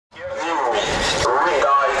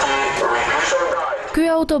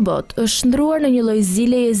autobot është shndruar në një lloj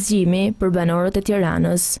zileje zgjimi për banorët e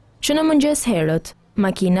Tiranës, që në mëngjes herët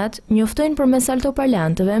makinat njoftojnë përmes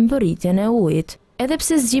altoparlantëve mbërritjen e ujit. Edhe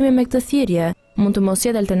pse zgjimi me këtë thirrje mund të mos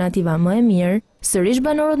jetë alternativa më e mirë, sërish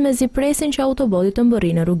banorët mezi presin që autoboti të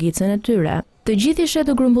mbërrinë rrugicën e tyre. Të gjithë ishe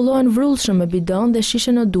të grumbullohen vrullshëm me bidon dhe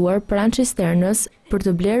shishe në duar pranë cisternës për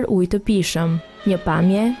të bler ujë të pishëm. Një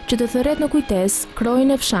pamje që të thërret në kujtesë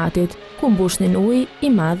krojën e fshatit, ku mbushnin ujë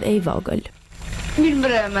i madh e i vogël.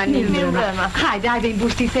 Mirë hajde i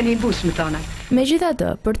mbush ti se një mbush më tona.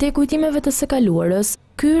 Megjithatë, përtej kujtimeve të së kaluarës,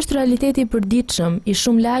 ky është realiteti i përditshëm i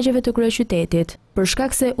shumë lagjeve të kryeqytetit. Për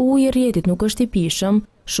shkak se uji i rrjetit nuk është i pishëm,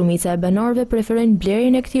 shumica e banorëve preferojnë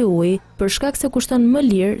blerjen e këtij uji për shkak se kushton më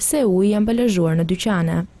lirë se uji i ambalazhuar në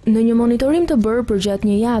dyqane. Në një monitorim të bërë përgjatë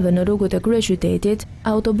një jave në rrugët e kryeqytetit,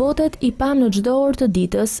 autobotet i pam në çdo orë të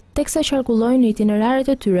ditës teksa qarkullojnë në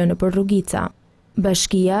itineraret e tyre nëpër rrugica.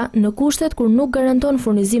 Bashkia, në kushtet kur nuk garanton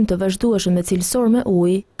furnizim të vazhdueshëm dhe cilësor me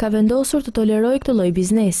ujë, ka vendosur të tolerojë këtë lloj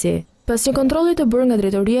biznesi. Pas një kontrolli të bërë nga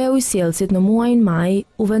Drejtoria e Ujësjellësit në muajin maj,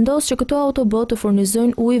 u vendos që këto autobot të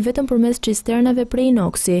furnizojnë ujë vetëm përmes cisternave prej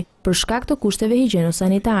inoksi, për shkak të kushteve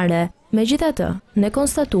higjieno-sanitare. Megjithatë, ne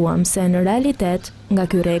konstatuam se në realitet, nga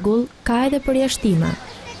ky rregull ka edhe përjashtime.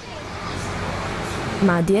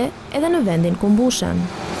 Madje edhe në vendin ku mbushen.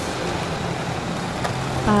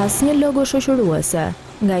 Pas një logo shoqëruese,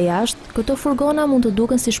 nga jashtë, këto furgona mund të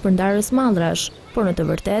duken si shpërndarës mallrash, por në të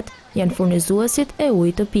vërtetë janë furnizuesit e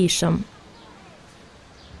ujit të pishëm.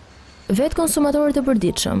 Vetë konsumatorët e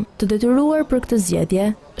përditshëm, të detyruar për këtë zgjedhje,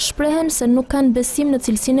 shprehen se nuk kanë besim në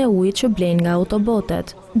cilësinë e ujit që blejnë nga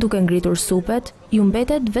autobotet. Duke ngritur supet, ju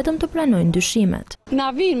mbetet vetëm të pranojnë dyshimet.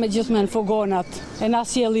 Na vinë me gjithmonë furgonat e na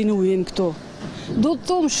sjellin ujin këtu. Du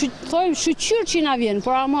të thojmë shqyqyr që na vjen,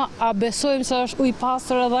 por ama a besojmë se është ujë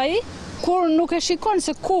pastër edhe ai? Kur nuk e shikon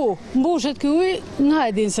se ku mbushet ky ujë, nga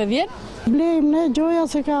e din se vjen? Blejmë ne gjoja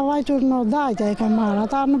se ka vajtur në dajta e ka marrë,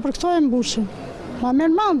 ata në për këto e mbushin. Ma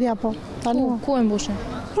merë mandja po. Ku e mbushin?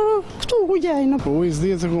 Këtu ku gjejnë. Ujë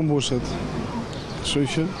s'dihet se ku mbushet. Kështu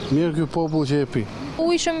që mirë ky popull që e pi.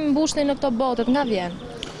 Ujë që mbushni në këto botet, nga vjen?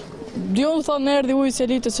 Dion thonë erdhi ujë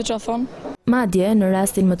selitës siç a thon. Madje në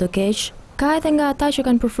rastin më të keq, ka edhe nga ata që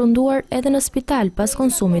kanë përfunduar edhe në spital pas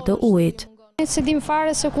konsumit të ujit. Se dim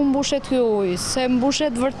fare se ku mbushet ky ujë, se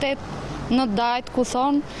mbushet vërtet në dajt ku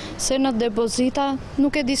thonë, se në depozita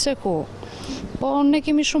nuk e di se ku. Po ne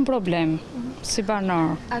kemi shumë problem, si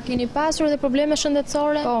banor. A keni pasur edhe probleme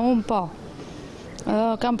shëndetësore? Po, unë po.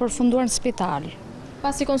 Kam përfunduar në spital.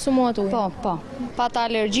 Pasi konsumuat ujë? Po. Pata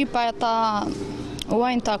alergji, pata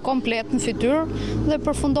uajnëta komplet në fytyrë dhe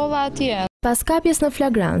përfundova atje. Pas kapjes në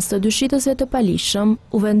flagrancë të dyshitësve të palishëm,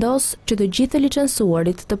 u vendos që të gjithë të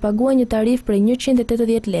licencuarit të paguajnë një tarif prej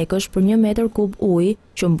 180 lekësh për 1 metër kub ujë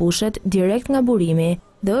që mbushet direkt nga burimi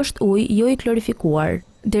dhe është ujë jo i klorifikuar.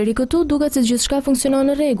 Deri këtu duket se gjithçka funksionon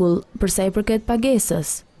në rregull, për sa i përket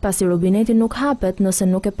pagesës, pasi robineti nuk hapet nëse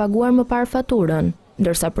nuk e paguar më parë faturën,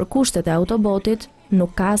 ndërsa për kushtet e autobotit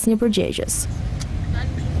nuk ka asnjë përgjegjës.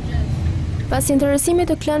 Pas interesimit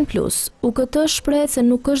të Klan Plus, UKT shprehet se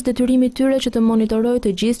nuk është detyrimi i tyre që të monitorojë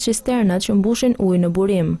të gjithë cisternat që mbushin ujë në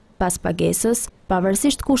burim. Pas pagesës,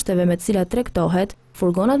 pavarësisht kushteve me të cilat tregtohet,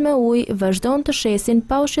 furgonat me ujë vazhdon të shesin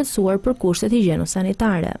pa u shqetësuar për kushtet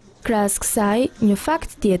higjieno-sanitare. Krahas kësaj, një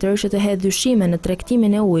fakt tjetër që të hedh dyshime në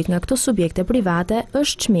tregtimin e ujit nga këto subjekte private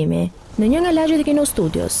është çmimi. Në një nga lagjet e Kino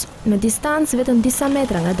Studios, në distancë vetëm disa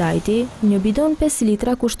metra nga dajti, një bidon 5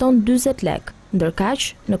 litra kushton 40 lekë. Ndërkaq,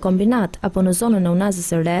 në kombinat apo në zonën e Unazës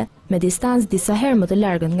së Re, me distancë disa herë më të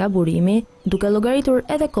largët nga burimi, duke llogaritur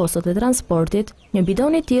edhe kostot e transportit, një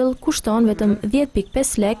bidon i tillë kushton vetëm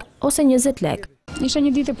 10.5 lekë ose 20 lekë. Isha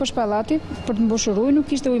një ditë poshtë pallatit për të mbushur ujë, nuk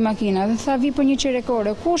kishte ujë makina dhe tha vi për një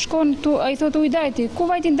qerekore. Ku shkon këtu? Ai thotë ujë dajti. Ku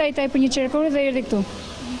vajtin dajti ai për një qerekore dhe erdhi këtu.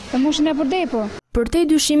 Të mbushin e për depo. Përtej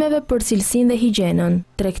dyshimeve për cilësinë dhe higjienën,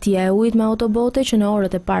 tregtia e ujit me autobote që në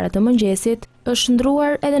orët e para të mëngjesit është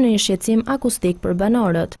ndruar edhe në një shqetësim akustik për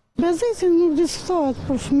banorët. Mengjesit nuk diskutohet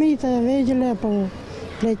për fëmijët e vegjël apo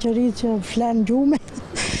pleqërit që flen gjume.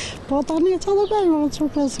 Po tani çfarë do bëjmë me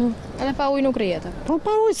çfarë? Edhe pa ujë nuk rrihet. Po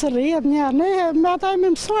pa ujë se rrihet një. Ne me ata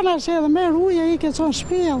më mësuan as edhe me ujë ai që çon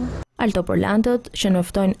shtëpi. Altoparlantët që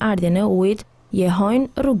njoftojnë ardhjen e ujit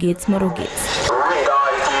jehojnë rrugic më rrugic.